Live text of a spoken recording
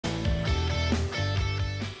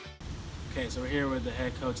Okay, so we're here with the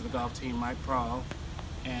head coach of the golf team, Mike Prawl,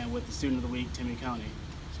 and with the student of the week, Timmy Coney.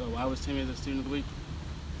 So why was Timmy the student of the week?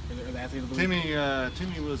 Or the athlete of the week?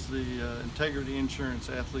 Timmy was the Integrity Insurance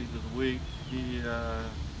Athlete of the Week. He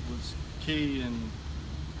was key in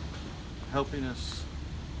helping us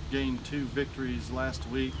gain 2 victories last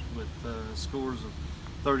week with scores of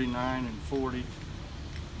 39 and 40.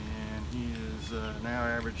 And he is now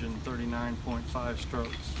averaging 39.5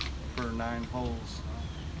 strokes per 9 holes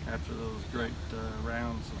after those great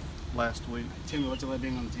rounds of last week. Timmy, what's it like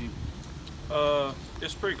being on the team?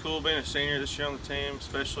 It's pretty cool being a senior this year on the team,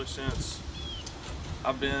 especially since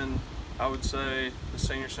I've been, I would say, the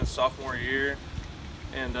senior since sophomore year,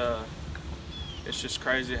 and it's just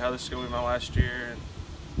crazy how this is going to be my last year,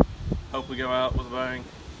 and hope we go out with a bang.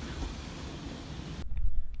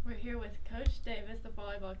 We're here with Coach Davis, the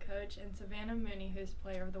volleyball coach, and Savannah Mooney, who's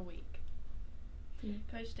Player of the Week.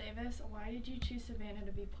 Coach Davis, why did you choose Savannah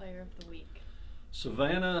to be Player of the Week?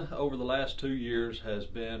 Savannah, over the last 2 years, has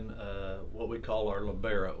been what we call our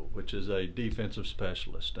libero, which is a defensive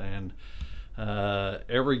specialist. And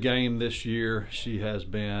every game this year, she has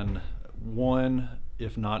been one,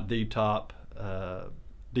 if not the top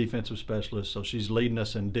defensive specialist. So she's leading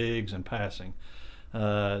us in digs and passing.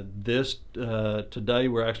 Today,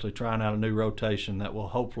 we're actually trying out a new rotation that will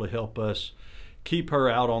hopefully help us keep her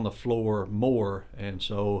out on the floor more, and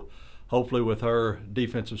so hopefully with her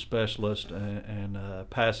defensive specialist and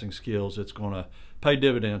passing skills, it's going to pay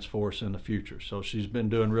dividends for us in the future. So she's been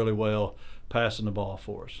doing really well passing the ball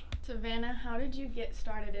for us. Savannah, how did you get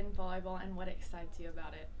started in volleyball and what excites you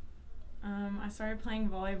about it? I started playing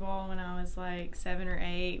volleyball when I was like 7 or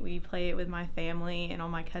 8. We play it with my family and all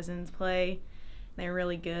my cousins play. They're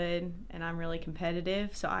really good and I'm really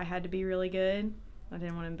competitive, so I had to be really good. I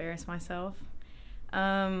didn't want to embarrass myself.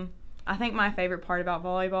 I think my favorite part about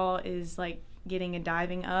volleyball is like getting a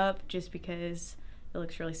diving up, just because it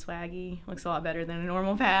looks really swaggy. Looks a lot better than a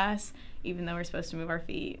normal pass, even though we're supposed to move our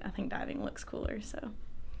feet. I think diving looks cooler, so.